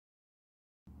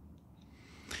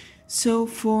So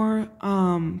for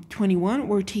 21,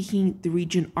 we're taking the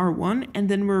region R1, and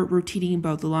then we're rotating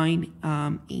about the line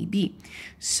AB.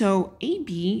 So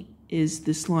AB is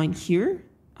this line here.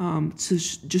 So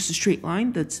just a straight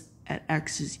line that's at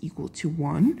x is equal to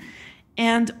 1.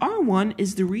 And R1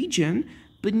 is the region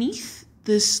beneath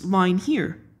this line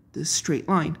here, this straight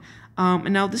line.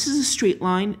 And now this is a straight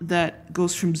line that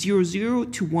goes from 0, 0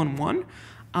 to 1, 1.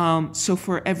 So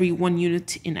for every 1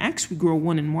 unit in x, we grow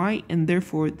 1 in y, and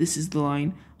therefore this is the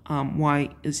line y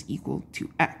is equal to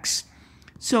x.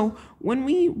 So when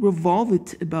we revolve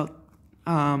it about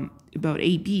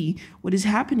AB, what is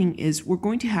happening is we're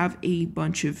going to have a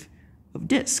bunch of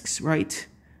disks, right?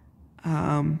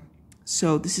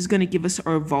 So this is going to give us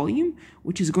our volume,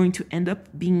 which is going to end up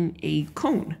being a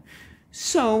cone.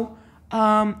 So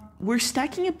we're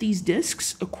stacking up these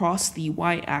disks across the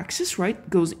y-axis, right?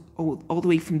 Goes all the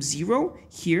way from 0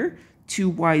 here to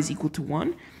y is equal to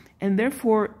 1. And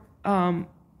therefore,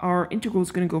 our integral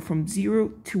is going to go from 0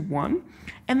 to 1.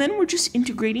 And then we're just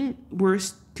integrating,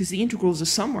 because the integral is a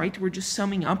sum, right? We're just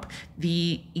summing up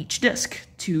each disk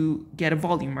to get a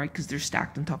volume, right? Because they're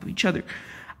stacked on top of each other.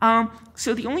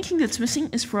 So the only thing that's missing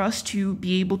is for us to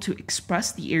be able to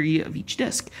express the area of each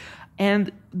disk.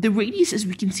 And the radius, as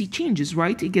we can see, changes,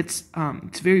 right? It gets,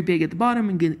 it's very big at the bottom,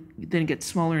 and then it gets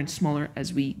smaller and smaller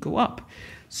as we go up.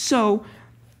 So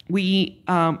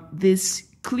this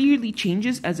clearly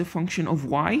changes as a function of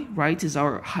y, right? As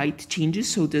our height changes,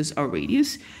 so does our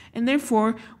radius. And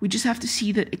therefore, we just have to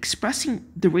see that expressing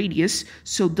the radius,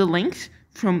 so the length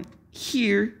from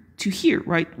here to here,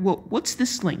 right? Well, what's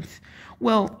this length?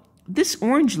 Well, this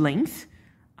orange length,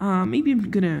 maybe I'm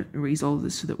going to erase all of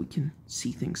this so that we can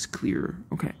see things clearer.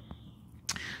 Okay.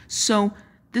 So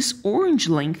this orange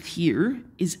length here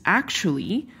is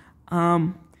actually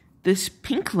this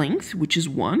pink length, which is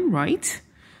 1, right?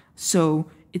 So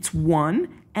it's 1,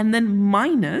 and then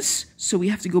minus, so we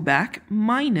have to go back,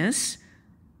 minus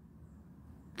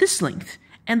this length.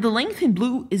 And the length in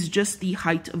blue is just the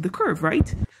height of the curve,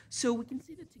 right? So we can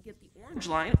see that to get the orange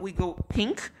line, we go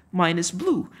pink minus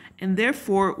blue. And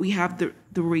therefore, we have the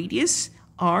radius,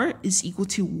 r, is equal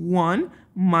to 1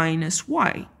 minus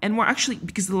y. And we're actually,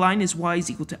 because the line is y is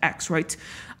equal to x, right?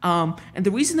 And the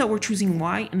reason that we're choosing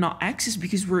y and not x is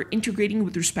because we're integrating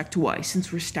with respect to y,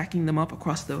 since we're stacking them up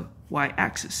across the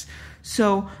y-axis.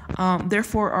 So,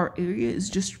 therefore, our area is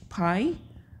just pi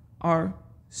r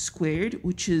squared,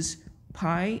 which is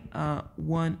pi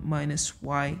 1 minus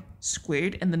y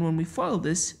squared. And then when we follow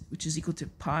this, which is equal to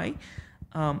pi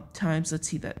times, let's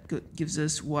see, that gives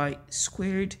us y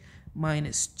squared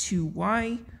minus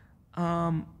 2y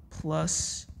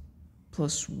plus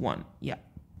 1. Yeah.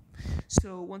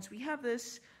 So once we have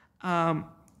this, I'm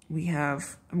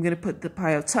going to put the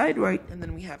pi outside, right? And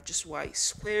then we have just y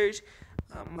squared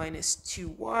minus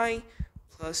 2y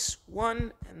plus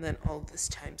 1, and then all this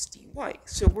times dy.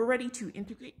 So we're ready to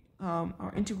integrate.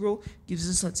 Our integral gives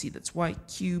us, let's see, that's y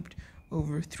cubed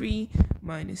over 3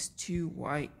 minus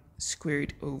 2y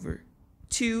squared over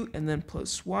 2, and then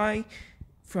plus y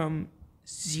from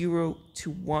 0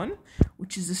 to 1,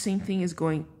 which is the same thing as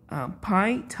going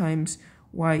pi times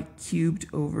y cubed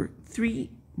over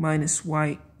 3 minus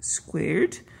y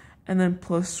squared, and then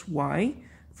plus y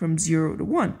from 0 to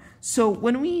 1. So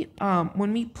when we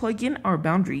plug in our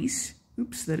boundaries,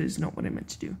 oops, that is not what I meant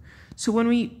to do. So when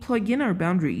we plug in our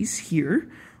boundaries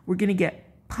here, we're going to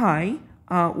get pi.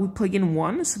 We plug in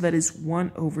 1, so that is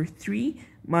 1 over 3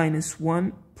 minus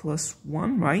 1 plus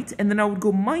 1, right? And then I would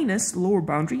go minus the lower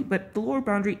boundary, but the lower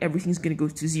boundary, everything's going to go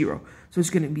to 0. So it's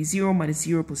going to be 0 minus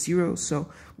 0 plus 0, so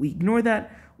we ignore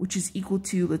that, which is equal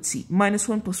to, let's see, minus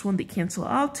 1 plus 1, they cancel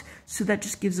out, so that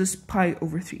just gives us pi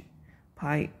over 3.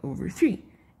 Pi over 3.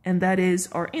 And that is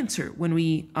our answer when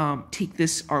we take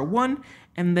this R1,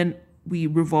 and then we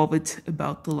revolve it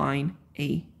about the line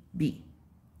AB.